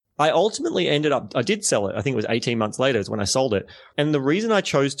I ultimately I did sell it. I think it was 18 months later is when I sold it. And the reason I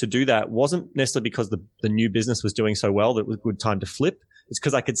chose to do that wasn't necessarily because the new business was doing so well that it was a good time to flip. It's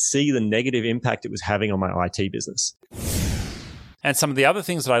because I could see the negative impact it was having on my IT business. And some of the other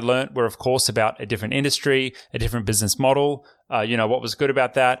things that I learned were, of course, about a different industry, a different business model. What was good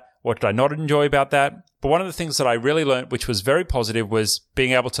about that? What did I not enjoy about that? But one of the things that I really learned, which was very positive, was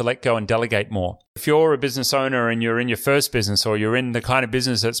being able to let go and delegate more. If you're a business owner and you're in your first business, or you're in the kind of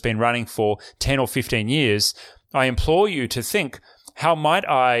business that's been running for 10 or 15 years, I implore you to think, how might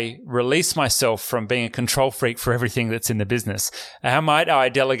I release myself from being a control freak for everything that's in the business? How might I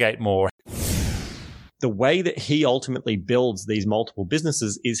delegate more? The way that he ultimately builds these multiple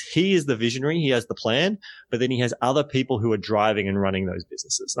businesses is he is the visionary, he has the plan, but then he has other people who are driving and running those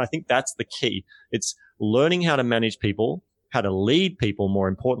businesses. And I think that's the key. It's learning how to manage people, how to lead people, more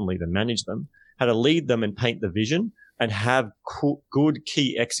importantly than manage them, how to lead them and paint the vision, and have good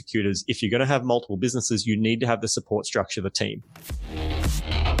key executors. If you're going to have multiple businesses, you need to have the support structure of the team.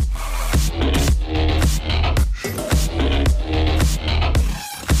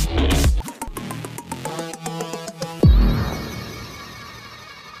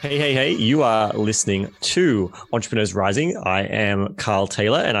 Hey, you are listening to Entrepreneurs Rising. I am Carl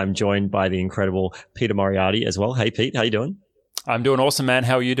Taylor, and I'm joined by the incredible Peter Moriarty as well. Hey, Pete, how you doing? I'm doing awesome, man.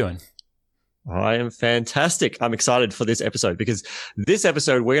 How are you doing? I am fantastic. I'm excited for this episode because this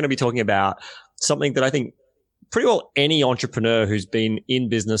episode, we're going to be talking about something that I think pretty well any entrepreneur who's been in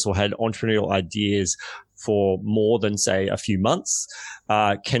business or had entrepreneurial ideas for more than, say, a few months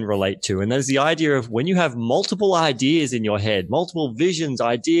can relate to. And that is the idea of when you have multiple ideas in your head, multiple visions,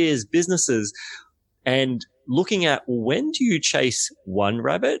 ideas, businesses, and looking at when do you chase one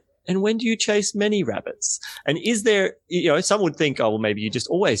rabbit and when do you chase many rabbits? And is there, some would think, oh, well, maybe you just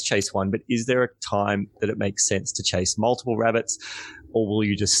always chase one, but is there a time that it makes sense to chase multiple rabbits? Or will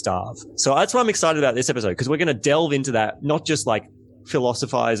you just starve? So that's why I'm excited about this episode, because we're going to delve into that, not just like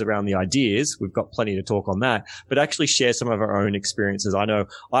philosophize around the ideas. We've got plenty to talk on that, but actually share some of our own experiences. I know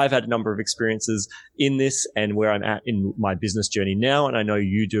I've had a number of experiences in this and where I'm at in my business journey now, and I know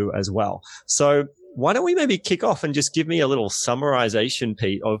you do as well. So why don't we maybe kick off and just give me a little summarization,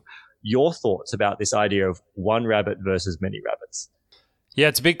 Pete, of your thoughts about this idea of one rabbit versus many rabbits? Yeah,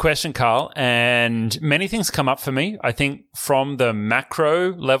 it's a big question, Carl, and many things come up for me. I think from the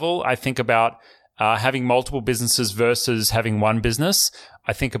macro level, I think about having multiple businesses versus having one business.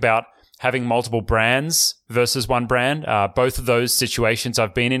 I think about having multiple brands versus one brand. Both of those situations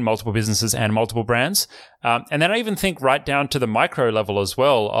I've been in, multiple businesses and multiple brands. And then I even think right down to the micro level as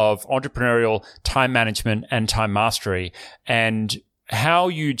well of entrepreneurial time management and time mastery, and how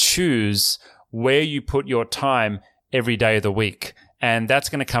you choose where you put your time every day of the week. And that's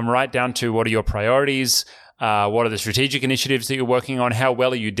going to come right down to what are your priorities, what are the strategic initiatives that you're working on, how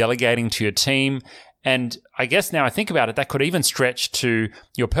well are you delegating to your team. And I guess now I think about it, that could even stretch to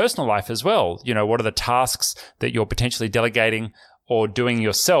your personal life as well. What are the tasks that you're potentially delegating or doing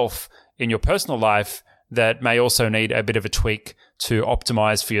yourself in your personal life that may also need a bit of a tweak to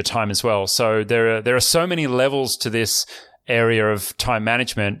optimize for your time as well. So there are so many levels to this area of time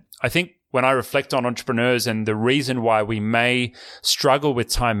management. I think when I reflect on entrepreneurs and the reason why we may struggle with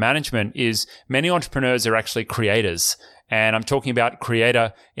time management is many entrepreneurs are actually creators. And I'm talking about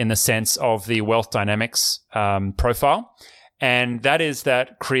creator in the sense of the Wealth Dynamics profile. And that is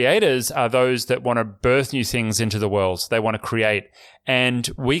that creators are those that want to birth new things into the world. They want to create. And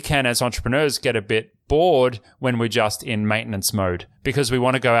we can, as entrepreneurs, get a bit bored when we're just in maintenance mode because we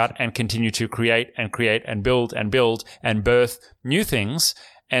want to go out and continue to create and build and birth new things.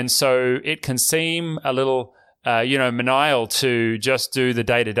 And so it can seem a little, maniacal to just do the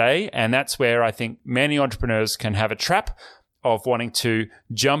day-to-day. And that's where I think many entrepreneurs can have a trap of wanting to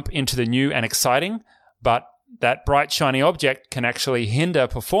jump into the new and exciting, but that bright, shiny object can actually hinder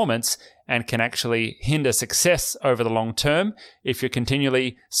performance and can actually hinder success over the long term if you're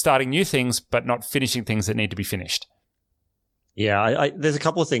continually starting new things but not finishing things that need to be finished. Yeah, there's a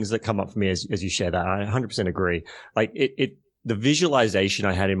couple of things that come up for me as you share that. I 100% agree. Like the visualization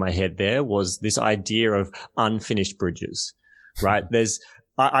I had in my head there was this idea of unfinished bridges, right?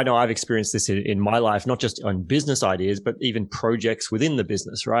 I know I've experienced this in my life, not just on business ideas, but even projects within the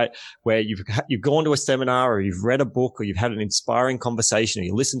business, right? Where you've gone to a seminar or you've read a book or you've had an inspiring conversation or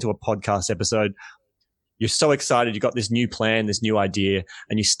you listen to a podcast episode. You're so excited. You've got this new plan, this new idea,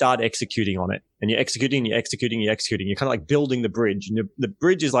 and you start executing on it. And you're executing. You're kind of like building the bridge. And the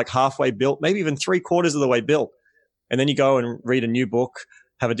bridge is like halfway built, maybe even 3/4 of the way built. And then you go and read a new book,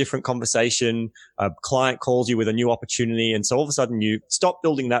 have a different conversation. A client calls you with a new opportunity. And so all of a sudden you stop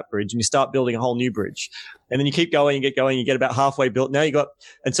building that bridge and you start building a whole new bridge. And then you keep going, you get going, you get about halfway built. Now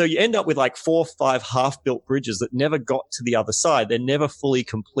and so you end up with like 4 or 5 half built bridges that never got to the other side. They're never fully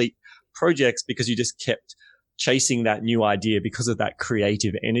complete projects because you just kept chasing that new idea because of that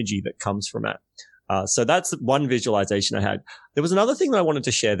creative energy that comes from it. So that's one visualization I had. There was another thing that I wanted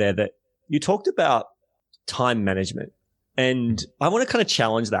to share there, that you talked about time management. And I want to kind of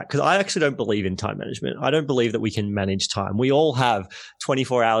challenge that, because I actually don't believe in time management. I don't believe that we can manage time. We all have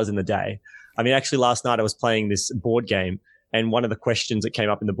 24 hours in the day. I mean, actually last night I was playing this board game, and one of the questions that came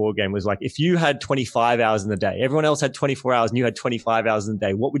up in the board game was like, if you had 25 hours in the day, everyone else had 24 hours and you had 25 hours in the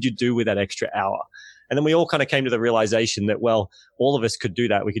day, what would you do with that extra hour? And then we all kind of came to the realization that, well, all of us could do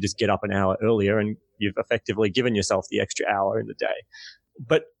that. We could just get up an hour earlier, and you've effectively given yourself the extra hour in the day.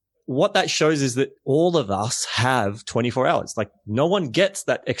 But what that shows is that all of us have 24 hours. Like, no one gets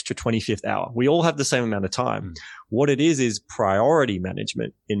that extra 25th hour. We all have the same amount of time. What it is priority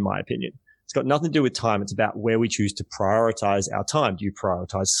management, in my opinion. It's got nothing to do with time. It's about where we choose to prioritize our time. Do you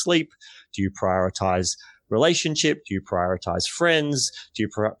prioritize sleep? Do you prioritize relationship? Do you prioritize friends? Do you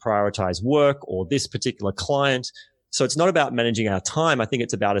prioritize work or this particular client? So it's not about managing our time. I think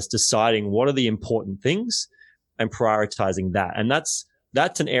it's about us deciding what are the important things and prioritizing that. And that's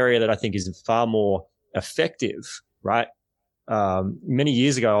an area that I think is far more effective, right? Many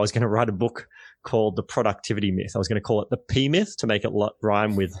years ago, I was going to write a book called The Productivity Myth. I was going to call it The P Myth to make it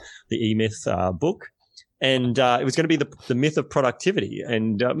rhyme with the E Myth book. And it was going to be the myth of productivity.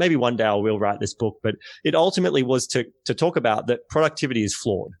 And maybe one day I will write this book, but it ultimately was to talk about that productivity is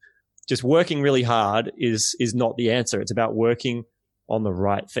flawed. Just working really hard is not the answer. It's about working on the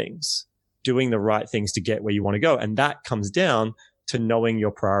right things, doing the right things to get where you want to go. And that comes down to knowing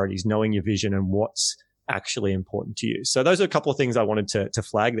your priorities, knowing your vision and what's actually important to you. So those are a couple of things I wanted to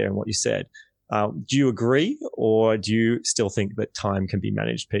flag there in what you said. Do you agree, or do you still think that time can be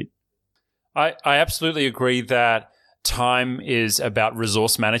managed, Pete? I absolutely agree that time is about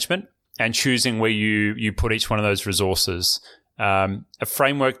resource management and choosing where you put each one of those resources. A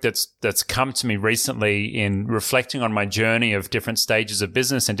framework that's come to me recently in reflecting on my journey of different stages of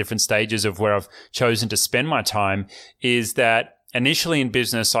business and different stages of where I've chosen to spend my time is that initially in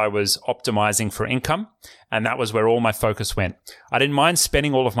business, I was optimizing for income, and that was where all my focus went. I didn't mind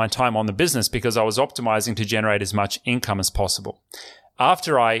spending all of my time on the business because I was optimizing to generate as much income as possible.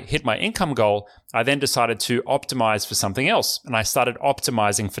 After I hit my income goal, I then decided to optimize for something else, and I started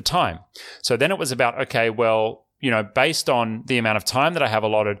optimizing for time. So then it was about, okay, well, based on the amount of time that I have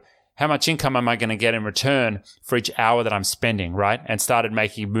allotted, how much income am I going to get in return for each hour that I'm spending, right? And started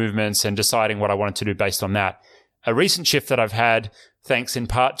making movements and deciding what I wanted to do based on that. A recent shift that I've had, thanks in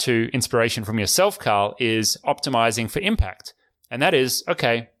part to inspiration from yourself, Carl, is optimizing for impact. And that is,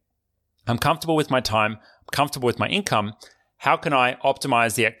 okay, I'm comfortable with my time, I'm comfortable with my income. How can I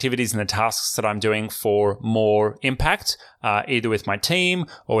optimize the activities and the tasks that I'm doing for more impact, either with my team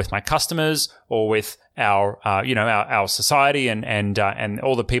or with my customers or with our society and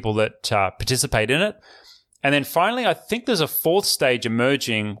all the people that participate in it. And then finally, I think there's a fourth stage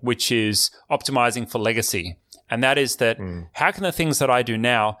emerging, which is optimizing for legacy. And that is that how can the things that I do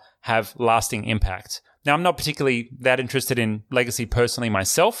now have lasting impact? Now, I'm not particularly that interested in legacy personally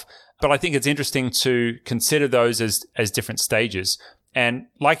myself, but I think it's interesting to consider those as different stages. And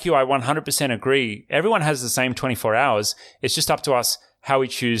like you, I 100% agree. Everyone has the same 24 hours. It's just up to us how we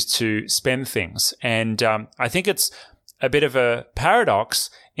choose to spend things. And I think it's a bit of a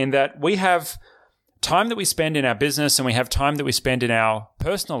paradox in that we have time that we spend in our business and we have time that we spend in our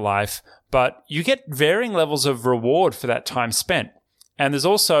personal life, but you get varying levels of reward for that time spent. And there's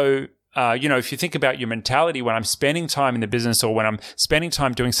also, if you think about your mentality, when I'm spending time in the business or when I'm spending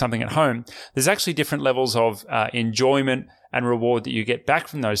time doing something at home, there's actually different levels of enjoyment and reward that you get back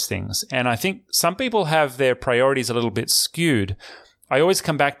from those things. And I think some people have their priorities a little bit skewed. I always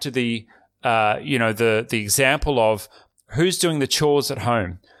come back to the example of who's doing the chores at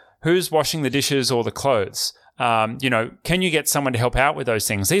home, who's washing the dishes or the clothes. Can you get someone to help out with those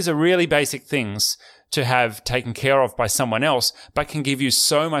things? These are really basic things to have taken care of by someone else, but can give you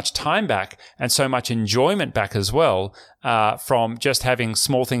so much time back and so much enjoyment back as well from just having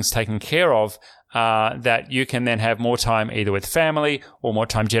small things taken care of that you can then have more time either with family or more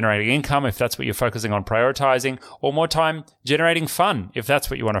time generating income if that's what you're focusing on prioritizing, or more time generating fun if that's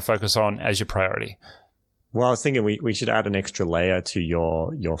what you want to focus on as your priority. Well, I was thinking we should add an extra layer to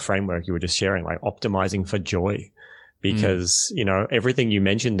your framework you were just sharing, like optimizing for joy. Because, everything you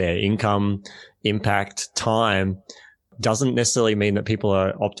mentioned there, income, impact, time, doesn't necessarily mean that people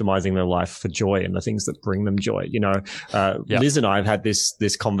are optimizing their life for joy and the things that bring them joy. Liz and I have had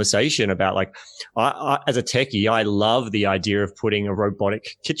this conversation about like, I as a techie, I love the idea of putting a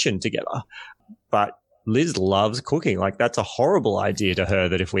robotic kitchen together, but Liz loves cooking. Like that's a horrible idea to her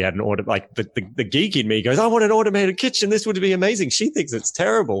that if we had an like the geek in me goes, I want an automated kitchen. This would be amazing. She thinks it's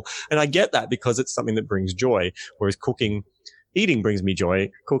terrible. And I get that because it's something that brings joy. Whereas eating brings me joy.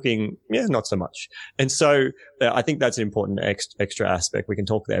 Cooking, not so much. And so I think that's an important extra aspect. We can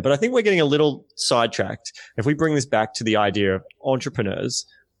talk there, but I think we're getting a little sidetracked. If we bring this back to the idea of entrepreneurs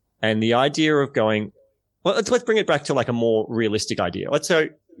and the idea of going, well, let's bring it back to like a more realistic idea. Let's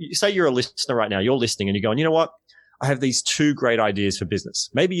say you're a listener right now, you're listening and you're going, you know what? I have these 2 great ideas for business.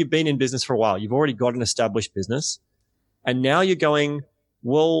 Maybe you've been in business for a while. You've already got an established business. And now you're going,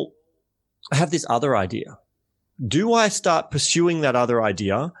 well, I have this other idea. Do I start pursuing that other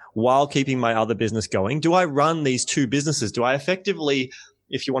idea while keeping my other business going? Do I run these 2 businesses? Do I effectively,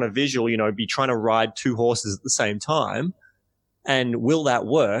 if you want a visual, be trying to ride 2 horses at the same time? And will that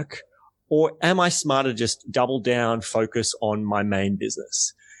work? Or am I smarter to just double down, focus on my main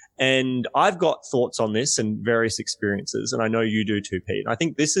business? And I've got thoughts on this and various experiences. And I know you do too, Pete. I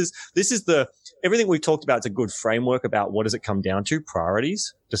think this is everything we've talked about is a good framework about what does it come down to?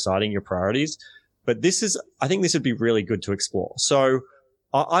 Priorities, deciding your priorities. But I think this would be really good to explore. So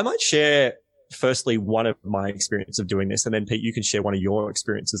I might share firstly one of my experience of doing this. And then Pete, you can share one of your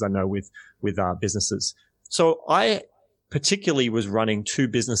experiences I know with businesses. So I particularly was running 2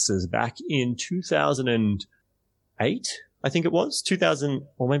 businesses back in 2008. I think it was 2000,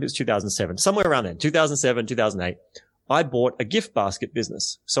 or maybe it's 2007, somewhere around then, 2007, 2008. I bought a gift basket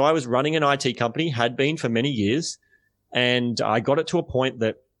business. So I was running an IT company, had been for many years. And I got it to a point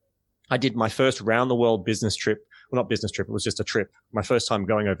that I did my first round the world business trip. Well, not business trip. It was just a trip. My first time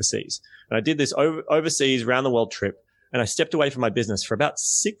going overseas. And I did this overseas round the world trip. And I stepped away from my business for about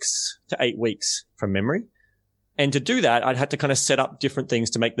 6 to 8 weeks from memory. And to do that, I'd had to kind of set up different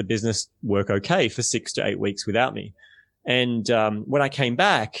things to make the business work okay for 6 to 8 weeks without me. And when I came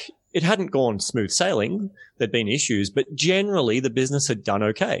back, it hadn't gone smooth sailing. There'd been issues, but generally the business had done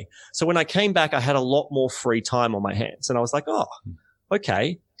okay. So when I came back, I had a lot more free time on my hands. And I was like, oh,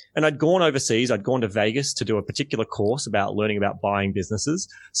 okay. And I'd gone overseas. I'd gone to Vegas to do a particular course about learning about buying businesses.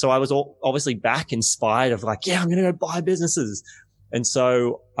 So I was obviously back inspired of like, I'm going to go buy businesses. And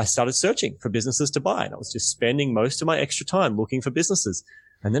so I started searching for businesses to buy. And I was just spending most of my extra time looking for businesses.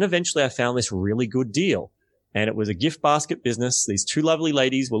 And then eventually I found this really good deal. And it was a gift basket business. These 2 lovely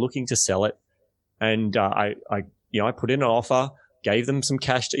ladies were looking to sell it. And I put in an offer, gave them some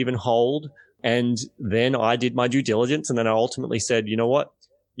cash to even hold. And then I did my due diligence. And then I ultimately said, you know what?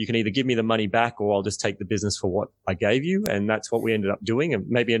 You can either give me the money back or I'll just take the business for what I gave you. And that's what we ended up doing. And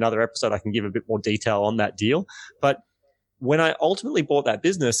maybe another episode I can give a bit more detail on that deal. But when I ultimately bought that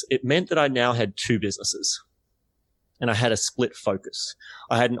business, it meant that I now had 2 businesses. And I had a split focus.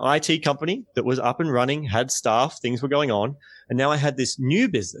 I had an IT company that was up and running, had staff, things were going on. And now I had this new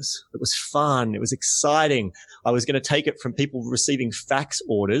business that was fun. It was exciting. I was going to take it from people receiving fax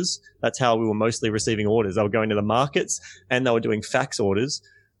orders. That's how we were mostly receiving orders. They were going to the markets and they were doing fax orders.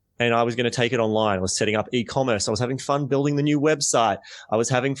 And I was going to take it online. I was setting up e-commerce. I was having fun building the new website. I was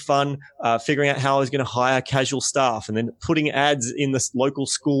having fun figuring out how I was going to hire casual staff and then putting ads in this local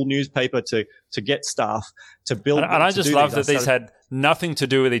school newspaper to get staff to build. And I just love that these had nothing to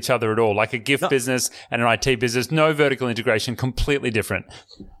do with each other at all, like a gift business and an IT business, no vertical integration, completely different.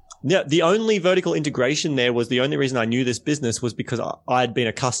 Yeah, the only vertical integration there was the only reason I knew this business was because I had been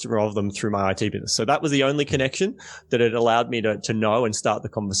a customer of them through my IT business. So that was the only connection that it allowed me to know and start the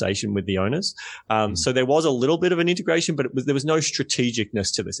conversation with the owners. So there was a little bit of an integration, but there was no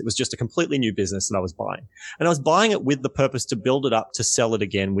strategicness to this. It was just a completely new business that I was buying. And I was buying it with the purpose to build it up to sell it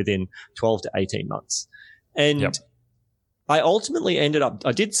again within 12 to 18 months. And I ultimately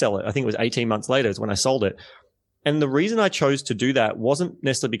I did sell it. I think it was 18 months later is when I sold it. And the reason I chose to do that wasn't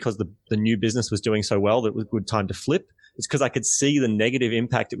necessarily because the new business was doing so well that it was a good time to flip. It's because I could see the negative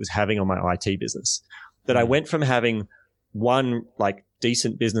impact it was having on my IT business. That I went from having one like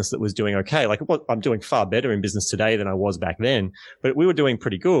decent business that was doing okay, like I'm doing far better in business today than I was back then, but we were doing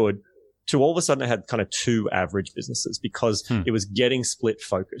pretty good, to all of a sudden I had kind of 2 average businesses because it was getting split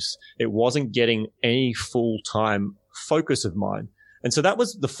focus. It wasn't getting any full-time focus of mine. And so that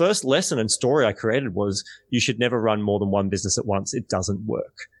was the first lesson and story I created was you should never run more than one business at once. It doesn't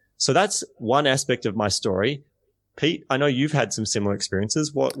work. So that's one aspect of my story. Pete, I know you've had some similar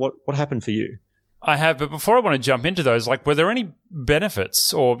experiences. What happened for you? I have, but before I want to jump into those, like, were there any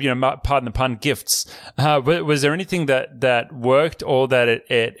benefits or, pardon the pun, gifts? Was there anything that worked or that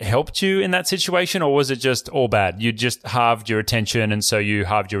it helped you in that situation, or was it just all bad? You just halved your attention, and so you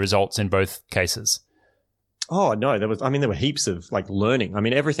halved your results in both cases? Oh no, there were heaps of like learning. I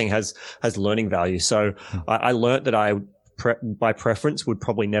mean, everything has learning value. So I learned that I by preference would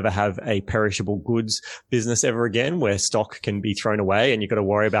probably never have a perishable goods business ever again, where stock can be thrown away and you've got to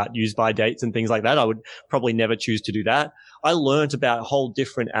worry about use by dates and things like that. I would probably never choose to do that. I learned about whole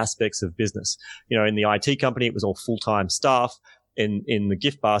different aspects of business. In the IT company, it was all full-time staff. In the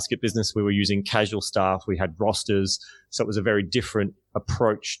gift basket business, we were using casual staff. We had rosters. So it was a very different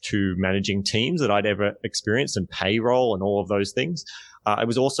approach to managing teams that I'd ever experienced, and payroll and all of those things. It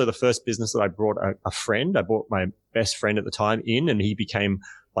was also the first business that I brought a friend. I brought my best friend at the time in, and he became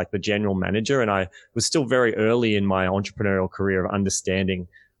like the general manager. And I was still very early in my entrepreneurial career of understanding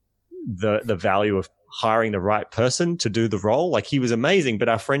the value of hiring the right person to do the role. Like, he was amazing, but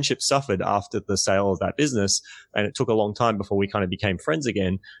our friendship suffered after the sale of that business. And it took a long time before we kind of became friends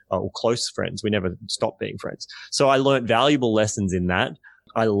again, or close friends. We never stopped being friends. So I learned valuable lessons in that.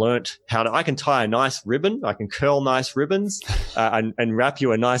 I learnt I can tie a nice ribbon. I can curl nice ribbons, and wrap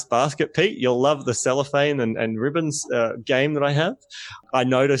you a nice basket, Pete. You'll love the cellophane and ribbons, game that I have. I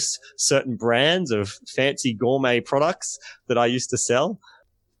noticed certain brands of fancy gourmet products that I used to sell.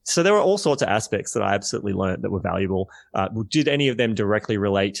 So there were all sorts of aspects that I absolutely learned that were valuable. Did any of them directly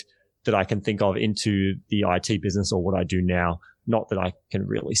relate that I can think of into the IT business or what I do now? Not that I can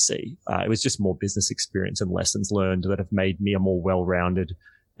really see. It was just more business experience and lessons learned that have made me a more well-rounded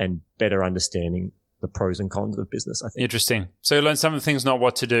and better understanding the pros and cons of business, I think. Interesting. So you learn some of the things, not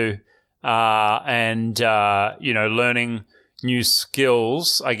what to do, and learning new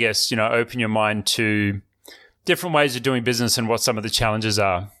skills, I guess, open your mind to different ways of doing business and what some of the challenges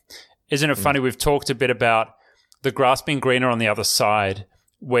are. Isn't it funny? We've talked a bit about the grass being greener on the other side.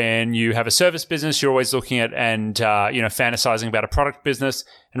 When you have a service business, you're always looking at and fantasizing about a product business,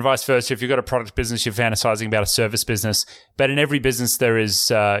 and vice versa. If you've got a product business, you're fantasizing about a service business. But in every business, there is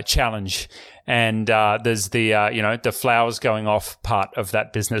challenge, and there's the flowers going off part of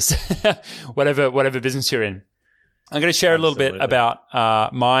that business, whatever business you're in. I'm going to share a little bit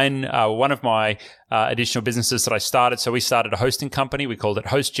about mine. One of my additional businesses that I started. So we started a hosting company. We called it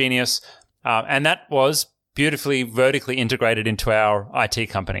Host Genius, and that was beautifully vertically integrated into our IT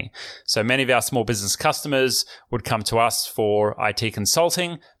company. So many of our small business customers would come to us for IT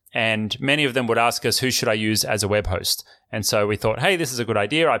consulting, and many of them would ask us, who should I use as a web host? And so we thought, hey, this is a good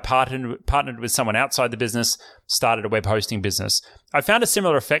idea. I partnered with someone outside the business, started a web hosting business. I found a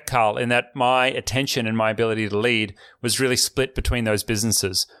similar effect, Carl, in that my attention and my ability to lead was really split between those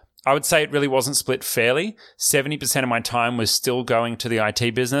businesses. I would say it really wasn't split fairly. 70% of my time was still going to the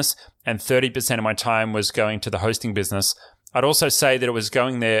IT business, and 30% of my time was going to the hosting business. I'd also say that it was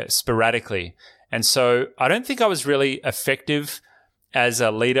going there sporadically. And so I don't think I was really effective as a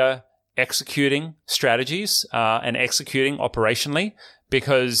leader executing strategies and executing operationally,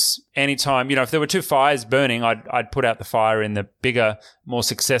 because anytime, if there were two fires burning, I'd put out the fire in the bigger, more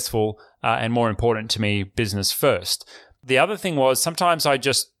successful and more important to me business first. The other thing was sometimes I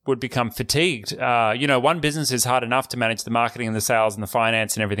just would become fatigued. One business is hard enough to manage the marketing and the sales and the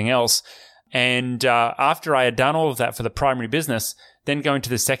finance and everything else. And after I had done all of that for the primary business, then going to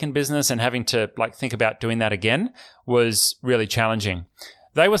the second business and having to think about doing that again was really challenging.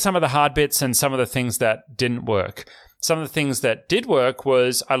 They were some of the hard bits and some of the things that didn't work. Some of the things that did work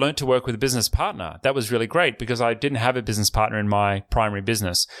was I learned to work with a business partner. That was really great because I didn't have a business partner in my primary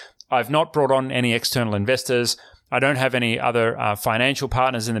business. I've not brought on any external investors. I don't have any other financial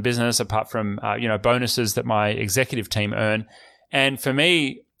partners in the business apart from bonuses that my executive team earn. And for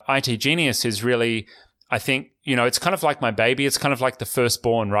me, IT Genius is really, I think, it's kind of like my baby. It's kind of like the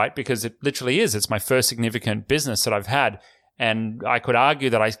firstborn, right? Because it literally is. It's my first significant business that I've had. And I could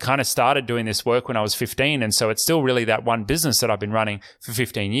argue that I kind of started doing this work when I was 15. And so it's still really that one business that I've been running for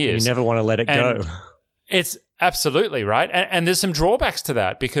 15 years. You never want to let it go. It's absolutely right. And there's some drawbacks to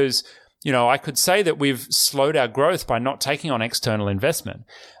that because I could say that we've slowed our growth by not taking on external investment.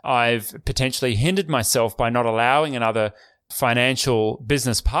 I've potentially hindered myself by not allowing another financial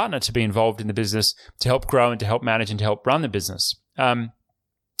business partner to be involved in the business to help grow and to help manage and to help run the business.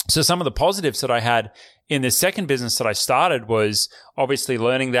 So some of the positives that I had in this second business that I started was obviously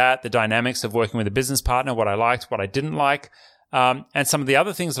learning the dynamics of working with a business partner, what I liked, what I didn't like. And some of the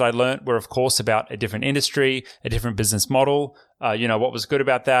other things that I learned were, of course, about a different industry, a different business model, what was good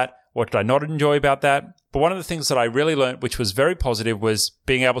about that, what did I not enjoy about that. But one of the things that I really learned, which was very positive, was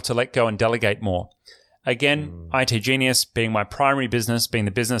being able to let go and delegate more. Again, IT Genius being my primary business, being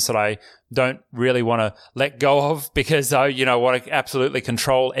the business that I don't really want to let go of because I, want to absolutely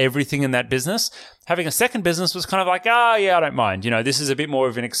control everything in that business. Having a second business was kind of like, I don't mind. This is a bit more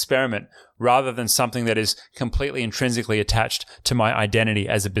of an experiment rather than something that is completely intrinsically attached to my identity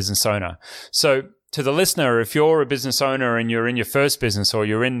as a business owner. So to the listener, if you're a business owner and you're in your first business or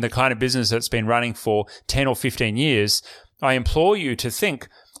you're in the kind of business that's been running for 10 or 15 years, I implore you to think,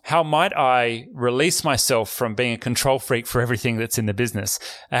 how might I release myself from being a control freak for everything that's in the business?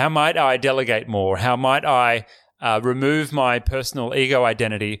 How might I delegate more? How might I remove my personal ego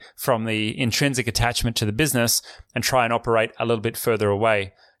identity from the intrinsic attachment to the business and try and operate a little bit further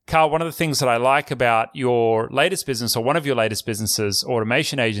away? Carl, one of the things that I like about your latest business or one of your latest businesses,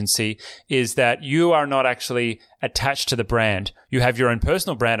 Automation Agency, is that you are not actually attached to the brand. You have your own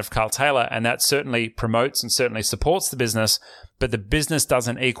personal brand of Carl Taylor, and that certainly promotes and certainly supports the business, but the business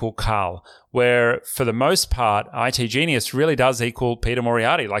doesn't equal Carl, where for the most part, IT Genius really does equal Peter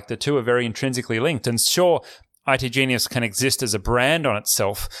Moriarty. Like the two are very intrinsically linked. And sure, IT Genius can exist as a brand on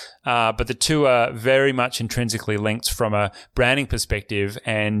itself, but the two are very much intrinsically linked from a branding perspective.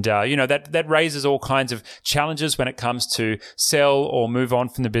 And, that raises all kinds of challenges when it comes to sell or move on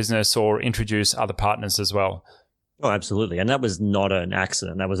from the business or introduce other partners as well. Oh, absolutely. And that was not an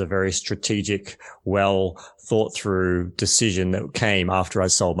accident. That was a very strategic, well thought through decision that came after I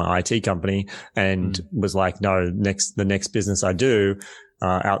sold my IT company and was like, no, the next business I do,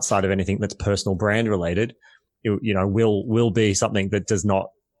 outside of anything that's personal brand related, will be something that does not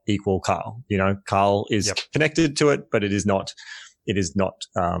equal Carl. Carl is connected to it, but it is not,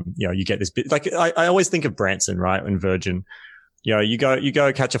 you get this bit, like I always think of Branson, right? And Virgin, you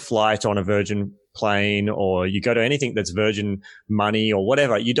go catch a flight on a Virgin plane or you go to anything that's Virgin Money or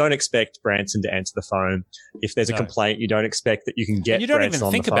whatever. You don't expect Branson to answer the phone. If there's a complaint, you don't expect that you can get Branson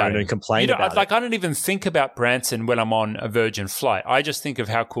on the phone and complain about it. Like, I don't even think about Branson when I'm on a Virgin flight. I just think of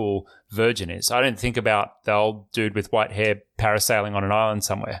how cool Virgin is. I don't think about the old dude with white hair parasailing on an island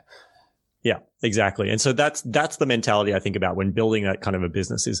somewhere. Yeah, exactly. And so that's the mentality I think about when building that kind of a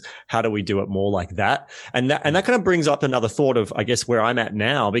business is how do we do it more like that? And that kind of brings up another thought of, I guess, where I'm at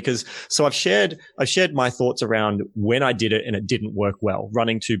now, because so I've shared my thoughts around when I did it and it didn't work well,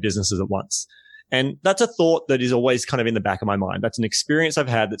 running two businesses at once. And that's a thought that is always kind of in the back of my mind. That's an experience I've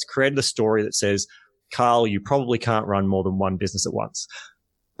had that's created a story that says, Carl, you probably can't run more than one business at once.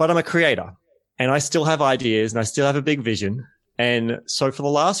 But I'm a creator and I still have ideas and I still have a big vision. And so for the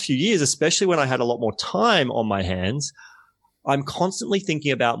last few years, especially when I had a lot more time on my hands, I'm constantly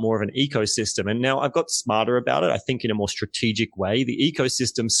thinking about more of an ecosystem. And now I've got smarter about it. I think in a more strategic way, the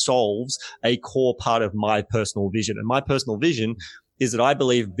ecosystem solves a core part of my personal vision. And my personal vision is that I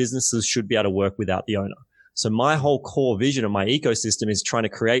believe businesses should be able to work without the owner. So my whole core vision of my ecosystem is trying to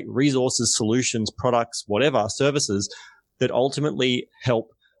create resources, solutions, products, whatever, services that ultimately help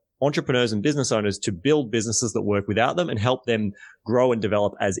entrepreneurs and business owners to build businesses that work without them and help them grow and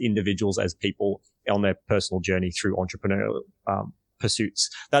develop as individuals, as people on their personal journey through entrepreneurial pursuits.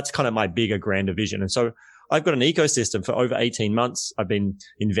 That's kind of my bigger, grander vision. And so I've got an ecosystem for over 18 months. I've been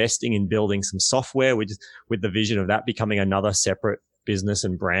investing in building some software with the vision of that becoming another separate business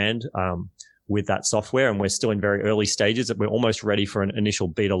and brand with that software. And we're still in very early stages. We're almost ready for an initial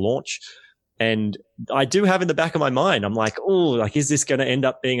beta launch. And I do have in the back of my mind, I'm like, is this going to end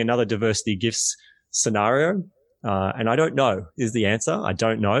up being another diversity gifts scenario? And I don't know is the answer. I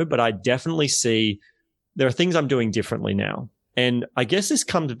don't know, but I definitely see there are things I'm doing differently now. And I guess this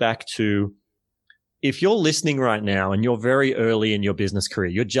comes back to if you're listening right now and you're very early in your business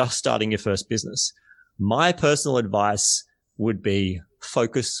career, you're just starting your first business. My personal advice would be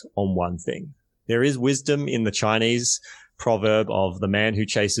focus on one thing. There is wisdom in the Chinese proverb of the man who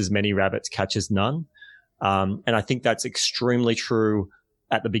chases many rabbits catches none. And I think that's extremely true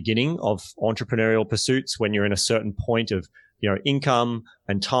at the beginning of entrepreneurial pursuits when you're in a certain point of, income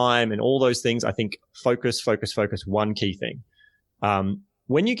and time and all those things. I think focus, one key thing.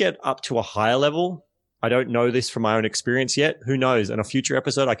 When you get up to a higher level, I don't know this from my own experience yet. Who knows? In a future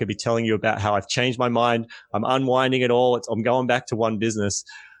episode, I could be telling you about how I've changed my mind. I'm unwinding it all. I'm going back to one business.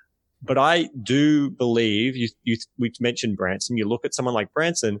 But I do believe we mentioned Branson. You look at someone like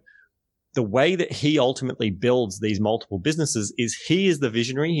Branson, the way that he ultimately builds these multiple businesses is he is the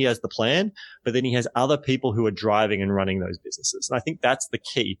visionary. He has the plan, but then he has other people who are driving and running those businesses. And I think that's the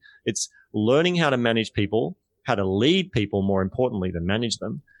key. It's learning how to manage people, how to lead people more importantly than manage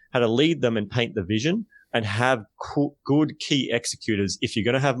them, how to lead them and paint the vision and have good key executors. If you're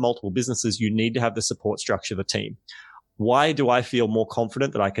going to have multiple businesses, you need to have the support structure of the team. Why do I feel more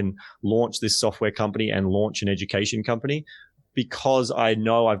confident that I can launch this software company and launch an education company? because I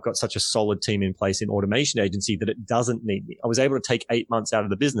know I've got such a solid team in place in automation agency that it doesn't need me. I was able to take 8 months out of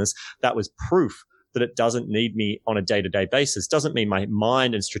the business. That was proof that it doesn't need me on a day-to-day basis. Doesn't mean my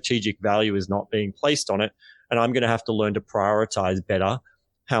mind and strategic value is not being placed on it. And I'm going to have to learn to prioritize better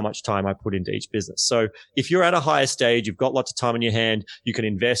how much time I put into each business. So if you're at a higher stage, you've got lots of time in your hand, you can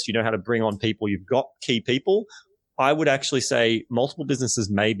invest, you know how to bring on people, you've got key people, I would actually say multiple businesses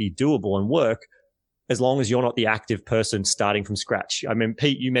may be doable and work as long as you're not the active person starting from scratch. I mean,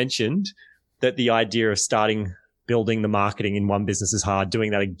 Pete, you mentioned that the idea of building the marketing in one business is hard,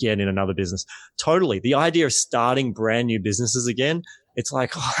 doing that again in another business. Totally. The idea of starting brand new businesses again, it's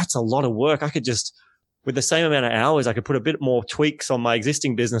like, oh, that's a lot of work. I could just, with the same amount of hours, I could put a bit more tweaks on my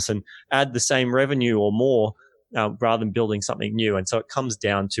existing business and add the same revenue or more rather than building something new. And so it comes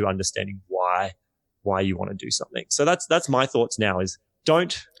down to understanding why you want to do something. So that's my thoughts now is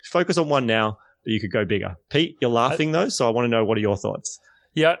don't focus on one now, but you could go bigger. Pete, you're laughing though, so I want to know, what are your thoughts?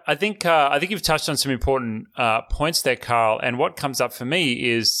 Yeah, I think you've touched on some important points there, Carl. And what comes up for me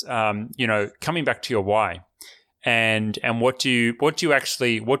is, coming back to your why, and what do you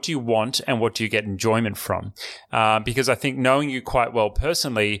want, and what do you get enjoyment from? Because I think, knowing you quite well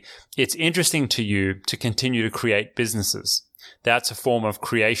personally, it's interesting to you to continue to create businesses. That's a form of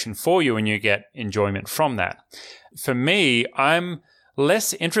creation for you, and you get enjoyment from that. For me, I'm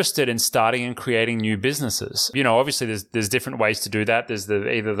less interested in starting and creating new businesses. Obviously there's different ways to do that. There's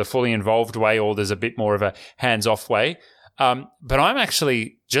either the fully involved way, or there's a bit more of a hands-off way. But I'm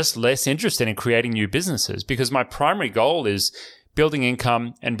actually just less interested in creating new businesses, because my primary goal is building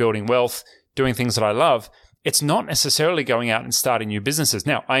income and building wealth, doing things that I love. It's not necessarily going out and starting new businesses.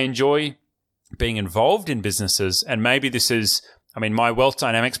 Now, I enjoy being involved in businesses, and maybe this is, my wealth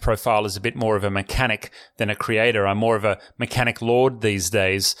dynamics profile is a bit more of a mechanic than a creator. I'm more of a mechanic lord these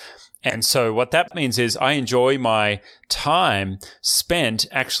days. And so what that means is I enjoy my time spent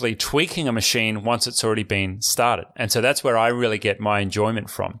actually tweaking a machine once it's already been started. And so that's where I really get my enjoyment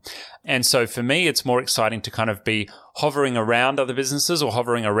from. And so for me, it's more exciting to kind of be hovering around other businesses or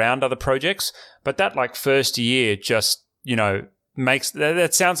hovering around other projects. But that first year just, that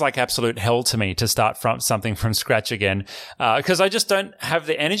sounds like absolute hell to me, to start from something from scratch again, because I just don't have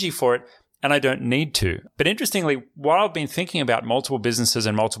the energy for it, and I don't need to. But interestingly, while I've been thinking about multiple businesses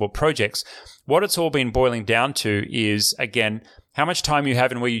and multiple projects, what it's all been boiling down to is, again, how much time you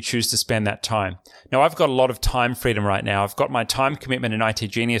have and where you choose to spend that time. Now, I've got a lot of time freedom right now. I've got my time commitment in IT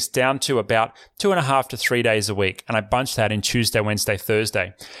Genius down to about 2.5 to 3 days a week, and I bunch that in Tuesday, Wednesday,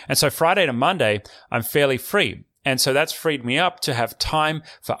 Thursday. And so Friday to Monday, I'm fairly free. And so that's freed me up to have time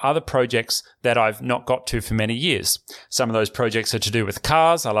for other projects that I've not got to for many years. Some of those projects are to do with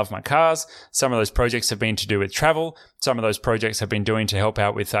cars. I love my cars. Some of those projects have been to do with travel. Some of those projects have been doing to help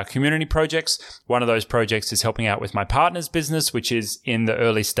out with community projects. One of those projects is helping out with my partner's business, which is in the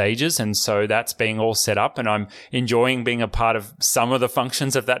early stages. And so that's being all set up, and I'm enjoying being a part of some of the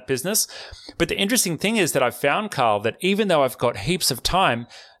functions of that business. But the interesting thing is that I've found, Carl, that even though I've got heaps of time,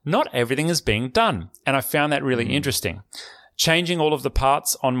 not everything is being done. And I found that really interesting. Changing all of the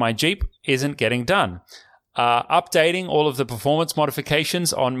parts on my Jeep isn't getting done. Updating all of the performance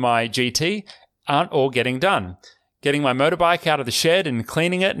modifications on my GT aren't all getting done. Getting my motorbike out of the shed and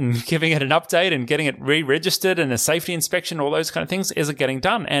cleaning it and giving it an update and getting it re-registered and a safety inspection, all those kind of things isn't getting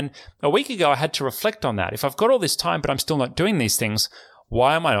done. And a week ago, I had to reflect on that. If I've got all this time, but I'm still not doing these things,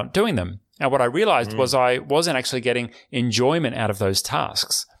 why am I not doing them? And what I realized was I wasn't actually getting enjoyment out of those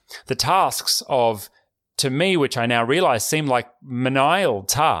tasks. The tasks to me, which I now realize seem like menial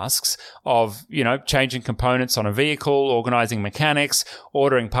tasks of, changing components on a vehicle, organizing mechanics,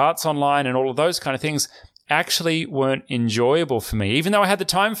 ordering parts online, and all of those kind of things, actually weren't enjoyable for me. Even though I had the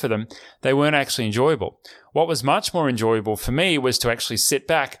time for them, they weren't actually enjoyable. What was much more enjoyable for me was to actually sit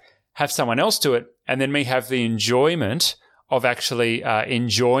back, have someone else do it, and then me have the enjoyment of actually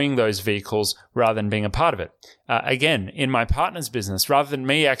enjoying those vehicles rather than being a part of it. Again, in my partner's business, rather than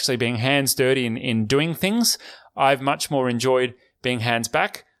me actually being hands dirty in doing things, I've much more enjoyed being hands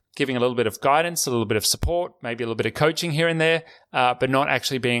back, giving a little bit of guidance, a little bit of support, maybe a little bit of coaching here and there, but not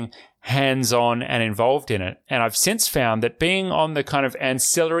actually being hands-on and involved in it. And I've since found that being on the kind of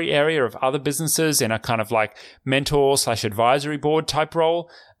ancillary area of other businesses in a kind of like mentor/advisory board type role,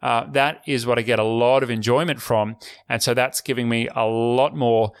 that is what I get a lot of enjoyment from. And so that's giving me a lot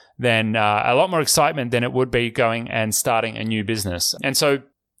more excitement than it would be going and starting a new business. And so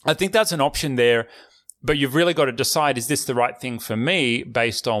I think that's an option there. But you've really got to decide, is this the right thing for me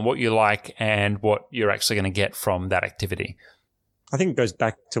based on what you like and what you're actually going to get from that activity? I think it goes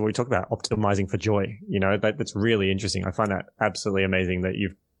back to what we talked about, optimizing for joy. That's really interesting. I find that absolutely amazing that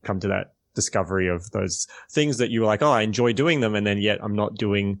you've come to that self-discovery of those things that you were like, oh, I enjoy doing them, and then yet I'm not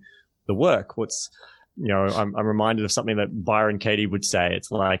doing the work. I'm reminded of something that Byron Katie would say.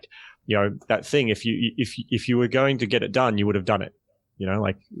 It's like, that thing, if you were going to get it done, you would have done it.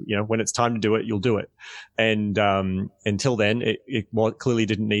 When it's time to do it, you'll do it. And until then, it clearly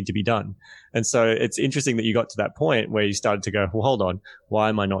didn't need to be done. And so it's interesting that you got to that point where you started to go, well, hold on, why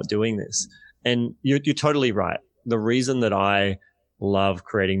am I not doing this? And you're totally right. The reason that I love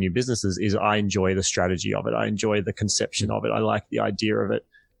creating new businesses is I enjoy the strategy of it. I enjoy the conception of it. I like the idea of it.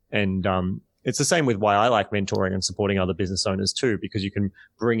 And it's the same with why I like mentoring and supporting other business owners too, because you can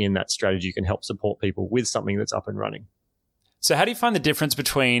bring in that strategy. You can help support people with something that's up and running. So how do you find the difference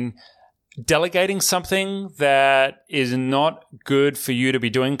between delegating something that is not good for you to be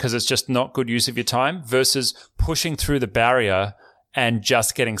doing because it's just not good use of your time versus pushing through the barrier and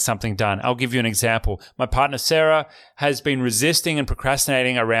just getting something done? I'll give you an example. My partner, Sarah, has been resisting and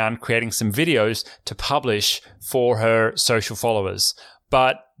procrastinating around creating some videos to publish for her social followers.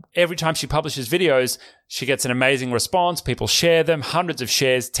 But every time she publishes videos, she gets an amazing response. People share them, hundreds of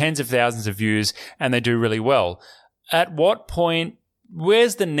shares, tens of thousands of views, and they do really well. At what point,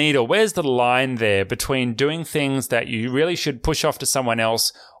 where's the needle? Where's the line there between doing things that you really should push off to someone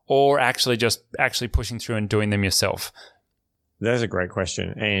else or actually pushing through and doing them yourself? That's a great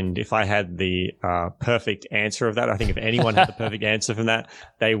question. And if I had the perfect answer of that, I think if anyone had the perfect answer from that,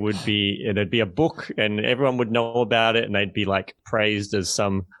 there'd be a book and everyone would know about it and they'd be like praised as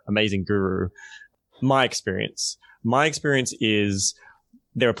some amazing guru. My experience is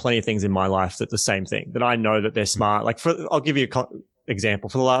there are plenty of things in my life that the same thing, that I know that they're smart. Like I'll give you an example.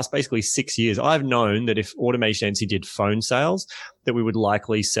 For the last basically 6 years, I've known that if Automation Agency did phone sales, that we would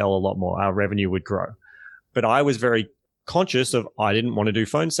likely sell a lot more. Our revenue would grow. But I was very conscious of I didn't want to do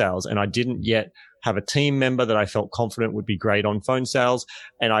phone sales, and I didn't yet have a team member that I felt confident would be great on phone sales.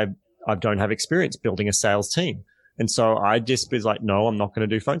 And I don't have experience building a sales team. And so I just was like, no, I'm not going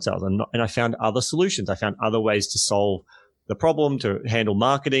to do phone sales. And I found other solutions. I found other ways to solve the problem, to handle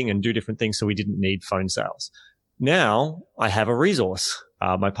marketing and do different things. So we didn't need phone sales. Now I have a resource.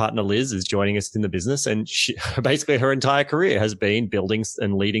 My partner Liz is joining us in the business, and basically her entire career has been building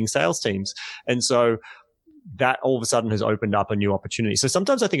and leading sales teams. And so that all of a sudden has opened up a new opportunity. So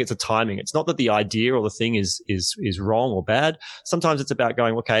sometimes I think it's a timing. It's not that the idea or the thing is wrong or bad. Sometimes it's about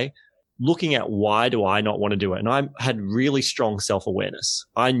going, okay, looking at why do I not want to do it? And I had really strong self-awareness.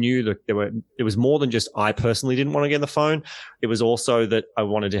 I knew that it was more than just I personally didn't want to get on the phone. It was also that I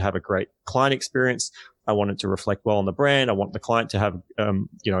wanted to have a great client experience. I wanted to reflect well on the brand. I want the client to have,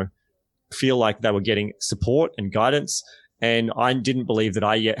 feel like they were getting support and guidance. And I didn't believe that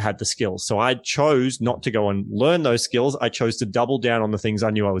I yet had the skills. So I chose not to go and learn those skills. I chose to double down on the things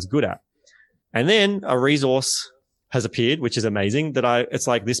I knew I was good at. And then a resource has appeared, which is amazing, it's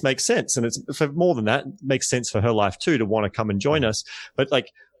like, this makes sense. And it's for more than that, it makes sense for her life too, to want to come and join us. But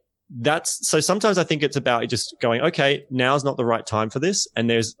so sometimes I think it's about just going, okay, now's not the right time for this.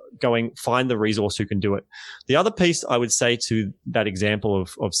 And find the resource who can do it. The other piece I would say to that example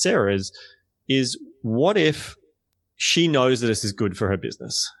of Sarah is what if she knows that this is good for her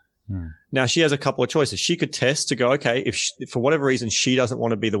business? Now she has a couple of choices. She could test to go, okay, if for whatever reason she doesn't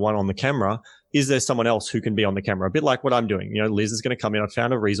want to be the one on the camera, is there someone else who can be on the camera? A bit like what I'm doing. Liz is going to come in. I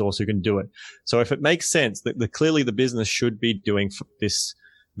found a resource who can do it. So if it makes sense that clearly the business should be doing this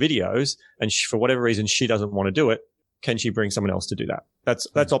videos, and for whatever reason she doesn't want to do it, can she bring someone else to do that?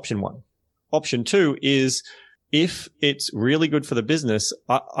 That's option one. Option two is, if it's really good for the business,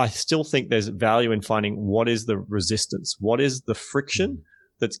 I still think there's value in finding what is the resistance, what is the friction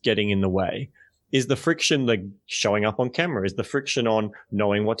that's getting in the way. Is the friction like showing up on camera? Is the friction on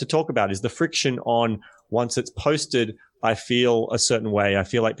knowing what to talk about? Is the friction on once it's posted, I feel a certain way? I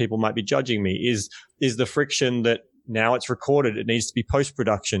feel like people might be judging me. Is the friction that now it's recorded, it needs to be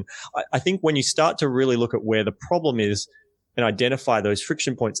post-production? I think when you start to really look at where the problem is and identify those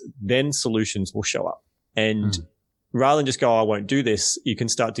friction points, then solutions will show up. And rather than just go, I won't do this, you can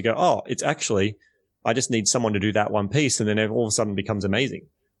start to go, oh, it's actually, I just need someone to do that one piece. And then all of a sudden it becomes amazing.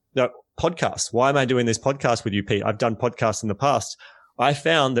 Now, podcasts. Why am I doing this podcast with you, Pete? I've done podcasts in the past. I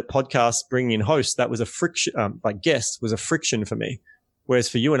found that podcasts, bringing in hosts, that was a friction, like guests, was a friction for me. Whereas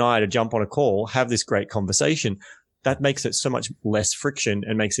for you and I to jump on a call, have this great conversation, that makes it so much less friction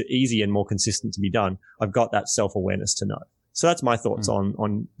and makes it easy and more consistent to be done. I've got that self-awareness to know. So that's my thoughts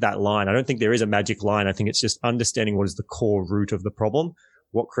on that line. I don't think there is a magic line. I think it's just understanding what is the core root of the problem,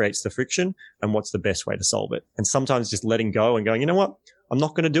 what creates the friction, and what's the best way to solve it. And sometimes just letting go and going, you know what? I'm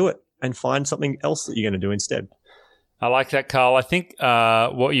not going to do it, and find something else that you're going to do instead. I like that, Carl. I think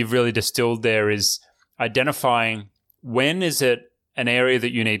what you've really distilled there is identifying when is it an area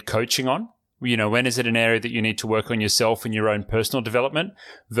that you need coaching on? When is it an area that you need to work on yourself and your own personal development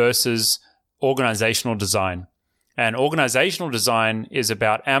versus organizational design? And organizational design is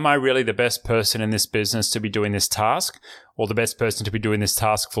about, am I really the best person in this business to be doing this task, or the best person to be doing this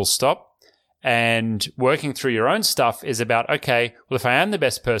task full stop? And working through your own stuff is about, okay, well, if I am the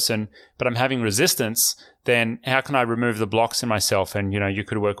best person, but I'm having resistance, then how can I remove the blocks in myself? And, you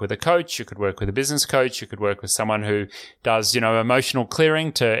could work with a coach, you could work with a business coach, you could work with someone who does, emotional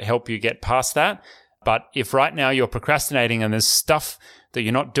clearing to help you get past that. But if right now you're procrastinating and there's stuff that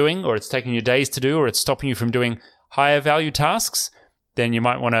you're not doing, or it's taking you days to do, or it's stopping you from doing higher value tasks, then you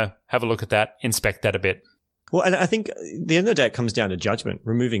might want to have a look at that, inspect that a bit. Well, and I think at the end of the day, it comes down to judgment,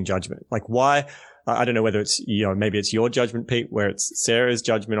 removing judgment. Like why, I don't know whether it's, maybe it's your judgment, Pete, where it's Sarah's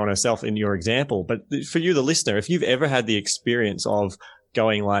judgment on herself in your example. But for you, the listener, if you've ever had the experience of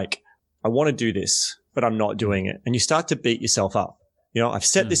going like, I want to do this, but I'm not doing it. And you start to beat yourself up. I've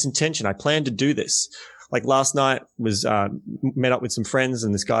set this intention. I plan to do this. Like last night was, met up with some friends,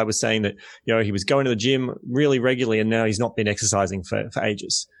 and this guy was saying that, he was going to the gym really regularly and now he's not been exercising for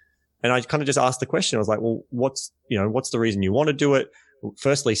ages. And I kind of just asked the question. I was like, well, what's the reason you want to do it? Well,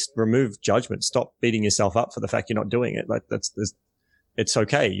 firstly, remove judgment. Stop beating yourself up for the fact you're not doing it. Like it's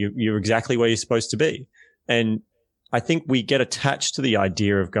okay. You're exactly where you're supposed to be. And I think we get attached to the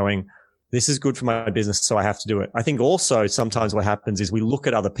idea of going, this is good for my business, so I have to do it. I think also sometimes what happens is we look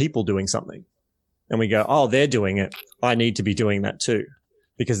at other people doing something and we go, oh, they're doing it. I need to be doing that too,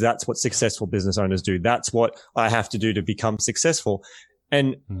 because that's what successful business owners do. That's what I have to do to become successful.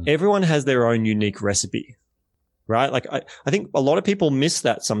 And everyone has their own unique recipe, right? Like I think a lot of people miss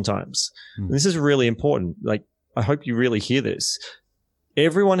that sometimes. And this is really important. Like I hope you really hear this.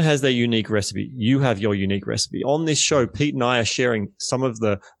 Everyone has their unique recipe. You have your unique recipe. On this show, Pete and I are sharing some of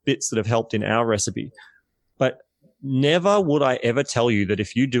the bits that have helped in our recipe. But never would I ever tell you that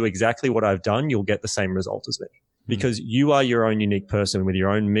if you do exactly what I've done, you'll get the same result as me. Because you are your own unique person with your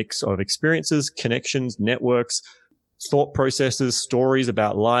own mix of experiences, connections, networks, thought processes, stories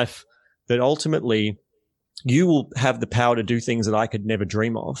about life, that ultimately you will have the power to do things that I could never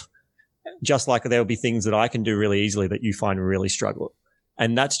dream of. Just like there will be things that I can do really easily that you find really struggle.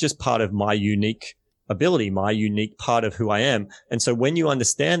 And that's just part of my unique ability, my unique part of who I am. And so when you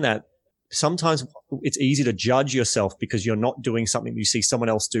understand that, sometimes it's easy to judge yourself because you're not doing something you see someone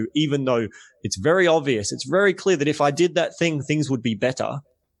else do, even though it's very obvious. It's very clear that if I did that thing, things would be better.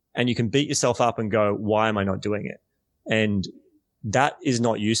 And you can beat yourself up and go, why am I not doing it? And that is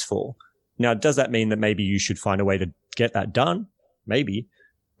not useful. Now, does that mean that maybe you should find a way to get that done? Maybe,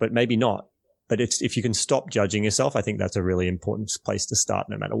 but maybe not. But if you can stop judging yourself, I think that's a really important place to start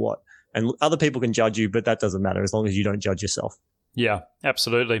no matter what. And other people can judge you, but that doesn't matter as long as you don't judge yourself. Yeah,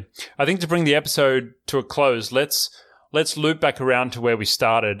 absolutely. I think to bring the episode to a close, let's loop back around to where we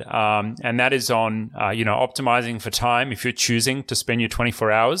started. And that is on, optimizing for time. If you're choosing to spend your 24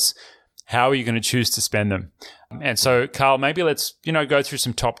 hours, how are you going to choose to spend them? And so, Carl, maybe let's, go through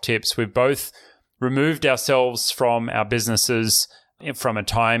some top tips. We've both removed ourselves from our businesses from a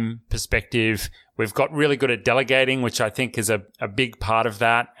time perspective. We've got really good at delegating, which I think is a big part of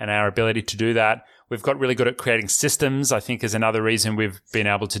that and our ability to do that. We've got really good at creating systems, I think is another reason we've been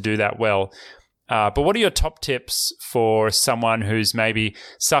able to do that well. But what are your top tips for someone who's maybe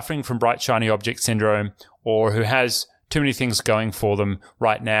suffering from bright, shiny object syndrome, or who has too many things going for them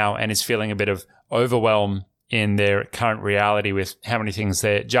right now and is feeling a bit of overwhelm in their current reality with how many things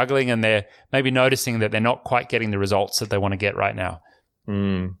they're juggling, and they're maybe noticing that they're not quite getting the results that they want to get right now?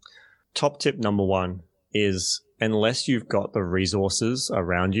 Top tip number one is, unless you've got the resources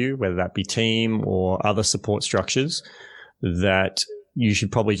around you, whether that be team or other support structures, that you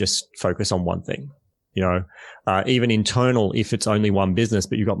should probably just focus on one thing. Even internal, if it's only one business,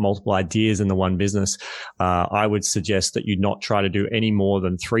 but you've got multiple ideas in the one business, I would suggest that you not try to do any more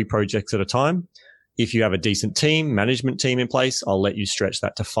than 3 projects at a time. If you have a decent management team in place, I'll let you stretch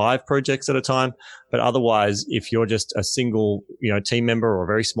that to 5 projects at a time. But otherwise, if you're just a single, team member or a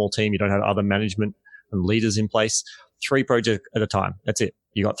very small team, you don't have other management and leaders in place, 3 projects at a time. That's it.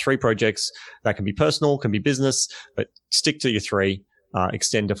 You got 3 projects. That can be personal, can be business, but stick to your 3,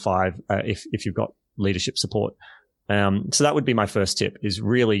 extend to 5, if you've got leadership support. So that would be my first tip, is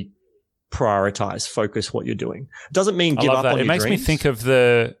really prioritize, focus what you're doing. It doesn't mean give up on your dreams. It makes me think of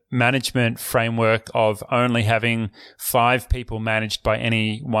the management framework of only having 5 people managed by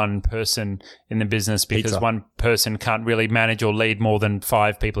any one person in the business, because one person can't really manage or lead more than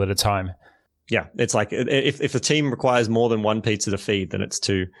 5 people at a time. Yeah, it's like if a team requires more than 1 pizza to feed, then it's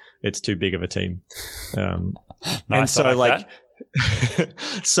too big of a team. Nice, and so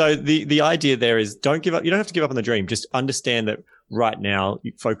so the idea there is, don't give up. You don't have to give up on the dream. Just understand that right now,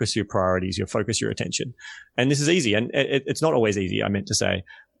 you focus your priorities, you focus your attention. And this is easy. And it's not always easy. I meant to say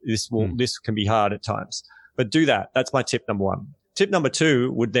this can be hard at times, but do that. That's my tip number one. Tip number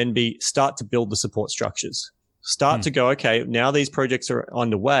two would then be start to build the support structures. Start to go, okay, now these projects are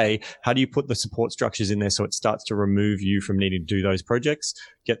underway. How do you put the support structures in there so it starts to remove you from needing to do those projects,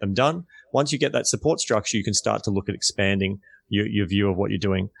 get them done? Once you get that support structure, you can start to look at expanding your view of what you're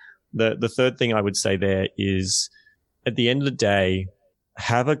doing. The third thing I would say there is, at the end of the day,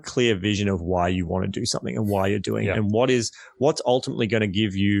 have a clear vision of why you want to do something and why you're doing it, and what's ultimately going to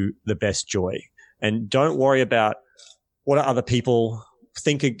give you the best joy. And don't worry about what are other people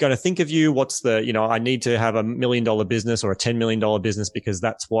going to think of you. What's I need to have $1 million business or a $10 million business because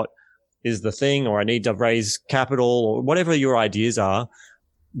that's what is the thing, or I need to raise capital, or whatever your ideas are.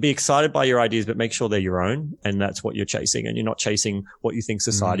 Be excited by your ideas, but make sure they're your own, and that's what you're chasing, and you're not chasing what you think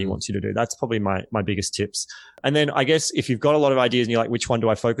society wants you to do. That's probably my biggest tips. And then I guess if you've got a lot of ideas and you're like, which one do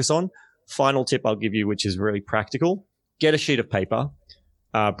I focus on? Final tip I'll give you, which is really practical. Get a sheet of paper,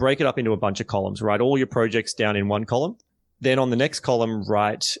 break it up into a bunch of columns, write all your projects down in one column. Then on the next column,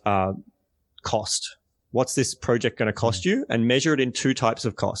 write cost. What's this project going to cost you? And measure it in two types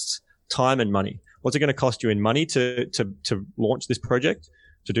of costs, time and money. What's it going to cost you in money to launch this project,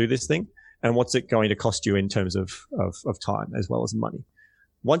 to do this thing? And what's it going to cost you in terms of time as well as money?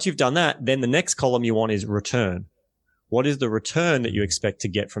 Once you've done that, then the next column you want is return. What is the return that you expect to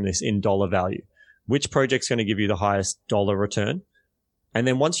get from this in dollar value? Which project's going to give you the highest dollar return? And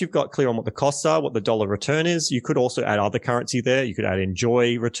then once you've got clear on what the costs are, what the dollar return is, you could also add other currency there. You could add in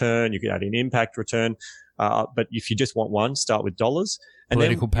joy return. You could add in impact return. But if you just want one, start with dollars. And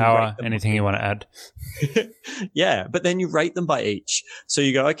political power, anything you want to add. Yeah. But then you rate them by each. So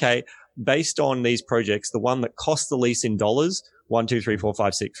you go, okay, based on these projects, the one that costs the least in dollars, 1, 2, 3, 4,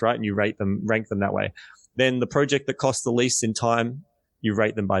 5, 6, right? And you rank them that way. Then the project that costs the least in time, you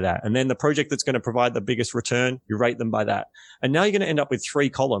rate them by that. And then the project that's going to provide the biggest return, you rate them by that. And now you're going to end up with 3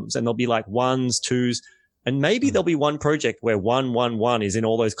 columns, and there'll be like 1s, 2s, and maybe there'll be one project where 1, 1, 1 is in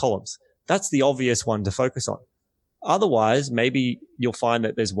all those columns. That's the obvious one to focus on. Otherwise, maybe you'll find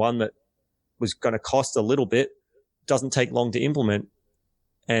that there's one that was going to cost a little bit, doesn't take long to implement,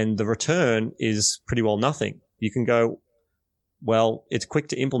 and the return is pretty well nothing. You can go, well, it's quick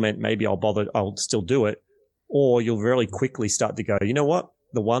to implement. Maybe I'll still do it. Or you'll really quickly start to go, you know what?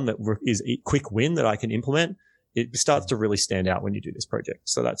 The one that is a quick win that I can implement, it starts to really stand out when you do this project.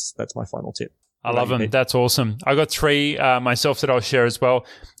 So that's my final tip. I love them. That's awesome. I got 3 myself that I'll share as well.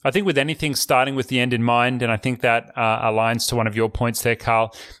 I think with anything starting with the end in mind, and I think that aligns to one of your points there,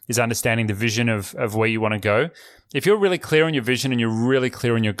 Carl, is understanding the vision of where you want to go. If you're really clear on your vision and you're really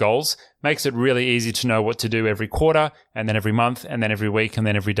clear on your goals, makes it really easy to know what to do every quarter, and then every month, and then every week, and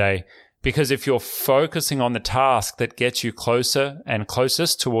then every day. Because if you're focusing on the task that gets you closer and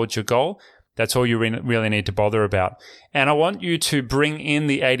closest towards your goal, that's all you really need to bother about. And I want you to bring in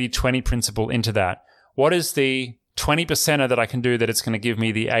the 80-20 principle into that. What is the 20% that I can do that it's going to give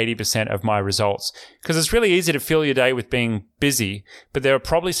me the 80% of my results? Because it's really easy to fill your day with being busy, but there are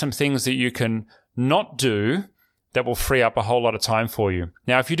probably some things that you can not do that will free up a whole lot of time for you.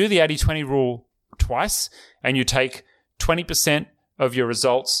 Now, if you do the 80-20 rule twice and you take 20% of your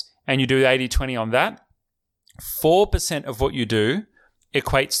results and you do 80-20 on that, 4% of what you do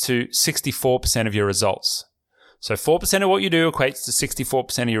equates to 64% of your results. So 4% of what you do equates to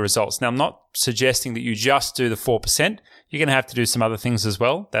 64% of your results. Now, I'm not suggesting that you just do the 4%. You're going to have to do some other things as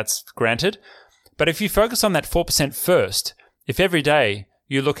well. That's granted. But if you focus on that 4% first, if every day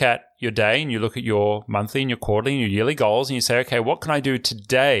you look at your day and you look at your monthly and your quarterly and your yearly goals and you say, okay, what can I do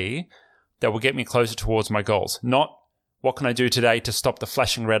today that will get me closer towards my goals? Not what can I do today to stop the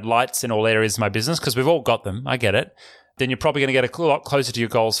flashing red lights in all areas of my business? Because we've all got them. I get it. Then you're probably going to get a lot closer to your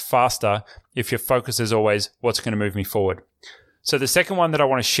goals faster if your focus is always what's going to move me forward. So the second one that I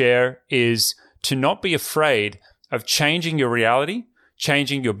want to share is to not be afraid of changing your reality,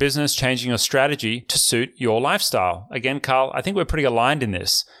 changing your business, changing your strategy to suit your lifestyle. Again, Carl, I think we're pretty aligned in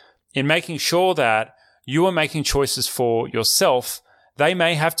this, in making sure that you are making choices for yourself. They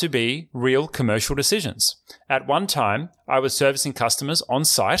may have to be real commercial decisions. At one time, I was servicing customers on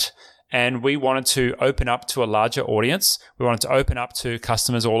site, and we wanted to open up to a larger audience. We wanted to open up to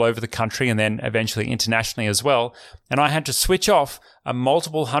customers all over the country and then eventually internationally as well. And I had to switch off a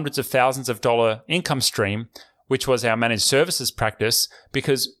multiple hundreds of thousands of dollar income stream, which was our managed services practice,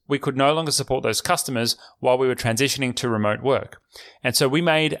 because we could no longer support those customers while we were transitioning to remote work. And so we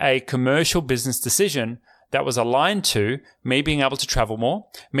made a commercial business decision that was aligned to me being able to travel more,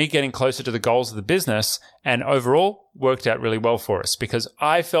 me getting closer to the goals of the business, and overall worked out really well for us because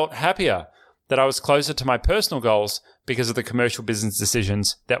I felt happier that I was closer to my personal goals because of the commercial business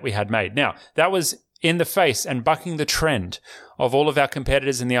decisions that we had made. Now, that was in the face and bucking the trend of all of our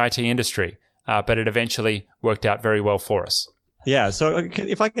competitors in the IT industry, but it eventually worked out very well for us. Yeah. So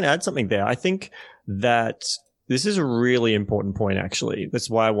if I can add something there, I think that this is a really important point, actually. That's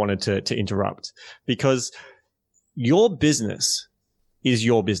why I wanted to interrupt, because your business is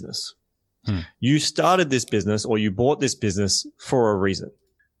your business. You started this business or you bought this business for a reason.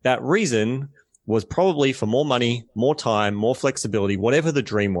 That reason was probably for more money, more time, more flexibility, whatever the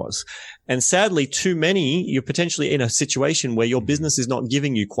dream was. And sadly, too many, you're potentially in a situation where your business is not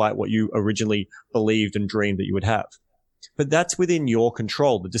giving you quite what you originally believed and dreamed that you would have. But that's within your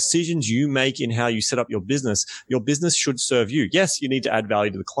control. The decisions you make in how you set up your business should serve you. Yes, you need to add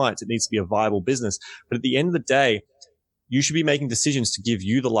value to the clients. It needs to be a viable business. But at the end of the day, you should be making decisions to give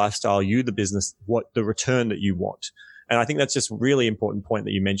you the lifestyle, you the business, what the return that you want. And I think that's just a really important point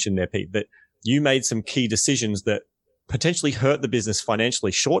that you mentioned there, Pete, that you made some key decisions that potentially hurt the business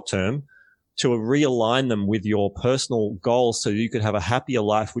financially short term to realign them with your personal goals so you could have a happier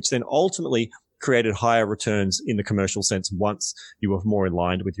life, which then ultimately created higher returns in the commercial sense once you were more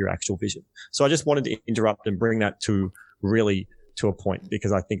aligned with your actual vision. So I just wanted to interrupt and bring that to a point,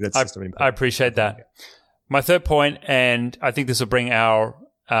 because I think that's just important. I appreciate that. My third point, and I think this will bring our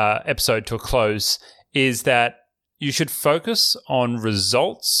episode to a close, is that you should focus on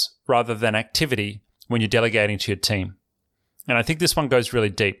results rather than activity when you're delegating to your team. And I think this one goes really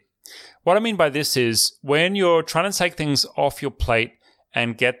deep. What I mean by this is when you're trying to take things off your plate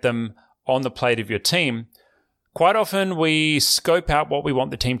and get them on the plate of your team, quite often we scope out what we want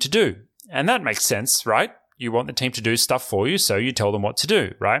the team to do. And that makes sense, right? You want the team to do stuff for you, so you tell them what to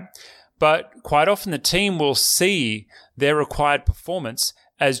do, right? But quite often the team will see their required performance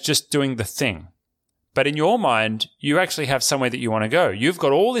as just doing the thing. But in your mind, you actually have somewhere that you want to go. You've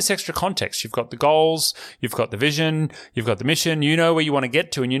got all this extra context. You've got the goals, you've got the vision, you've got the mission, you know where you want to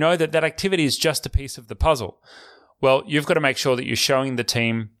get to, and you know that that activity is just a piece of the puzzle. Well, you've got to make sure that you're showing the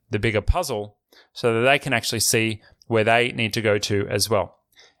team the bigger puzzle so that they can actually see where they need to go to as well.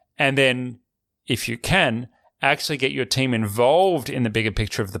 And then, if you can, actually get your team involved in the bigger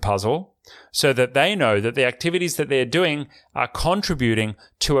picture of the puzzle so that they know that the activities that they're doing are contributing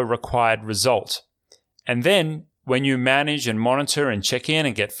to a required result. And then when you manage and monitor and check in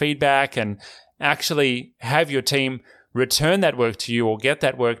and get feedback and actually have your team return that work to you or get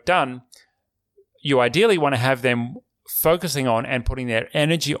that work done, you ideally want to have them focusing on and putting their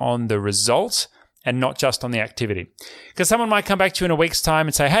energy on the result and not just on the activity. Because someone might come back to you in a week's time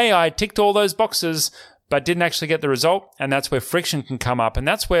and say, hey, I ticked all those boxes, but didn't actually get the result. And that's where friction can come up. And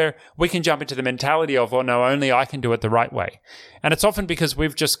that's where we can jump into the mentality of, oh, no, only I can do it the right way. And it's often because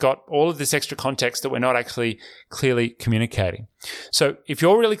we've just got all of this extra context that we're not actually clearly communicating. So if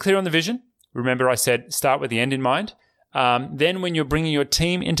you're really clear on the vision, remember I said start with the end in mind. Then when you're bringing your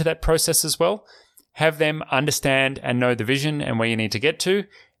team into that process as well, have them understand and know the vision and where you need to get to.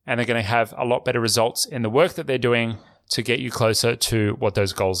 And they're going to have a lot better results in the work that they're doing to get you closer to what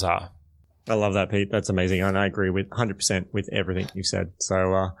those goals are. I love that, Pete. That's amazing. And I agree with 100% with everything you said.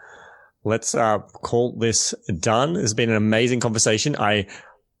 So let's call this done. It's been an amazing conversation. I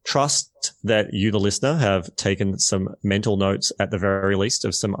trust that you, the listener, have taken some mental notes at the very least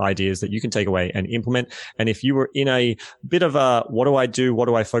of some ideas that you can take away and implement. And if you were in a bit of a, what do I do? What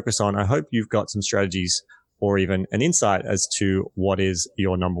do I focus on? I hope you've got some strategies or even an insight as to what is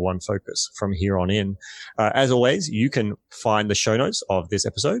your number one focus from here on in. As always, you can find the show notes of this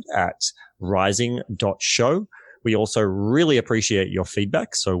episode at rising.show. We also really appreciate your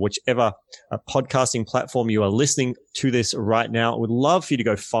feedback. So whichever podcasting platform you are listening to this right now, I would love for you to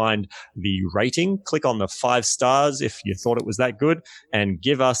go find the rating, click on the 5 stars if you thought it was that good, and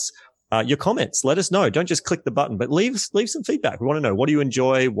give us your comments. Let us know. Don't just click the button, but leave some feedback. We want to know, what do you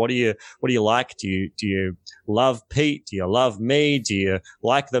enjoy? What do you like? Do you love Pete? Do you love me? Do you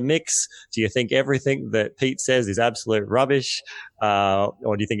like the mix? Do you think everything that Pete says is absolute rubbish? Or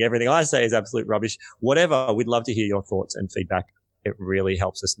do you think everything I say is absolute rubbish? Whatever, we'd love to hear your thoughts and feedback. It really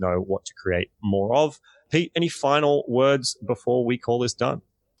helps us know what to create more of. Pete, any final words before we call this done?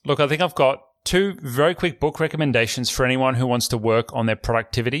 Look, I think I've got 2 very quick book recommendations for anyone who wants to work on their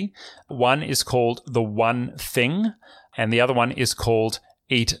productivity. One is called The One Thing, and the other one is called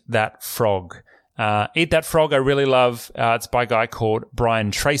Eat That Frog. Eat That Frog I really love. It's by a guy called Brian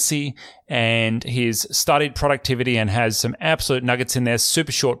Tracy, and he's studied productivity and has some absolute nuggets in there.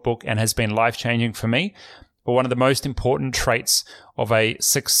 Super short book and has been life-changing for me. But one of the most important traits of a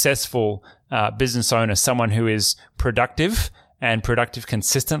successful business owner, someone who is productive and productive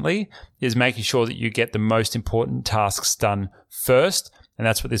consistently, is making sure that you get the most important tasks done first And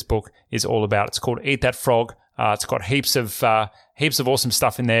that's what this book is all about. It's called Eat That Frog. It's got heaps of awesome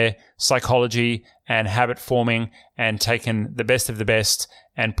stuff in there, psychology and habit forming, and taken the best of the best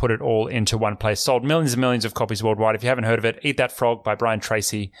and put it all into one place. Sold millions and millions of copies worldwide. If you haven't heard of it, Eat That Frog by Brian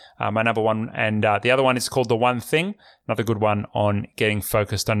Tracy, my number one. And the other one is called The One Thing, another good one on getting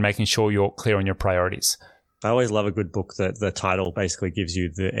focused on making sure you're clear on your priorities. I always love a good book that the title basically gives you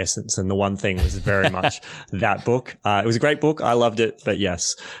the essence. And The One Thing was very much that book. It was a great book. I loved it. But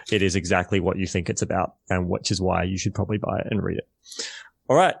yes, it is exactly what you think it's about, and which is why you should probably buy it and read it.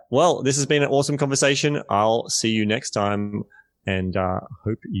 All right. Well, this has been an awesome conversation. I'll see you next time, and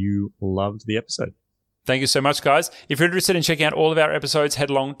hope you loved the episode. Thank you so much, guys. If you're interested in checking out all of our episodes, head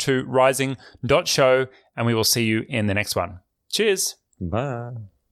along to rising.show, and we will see you in the next one. Cheers. Bye.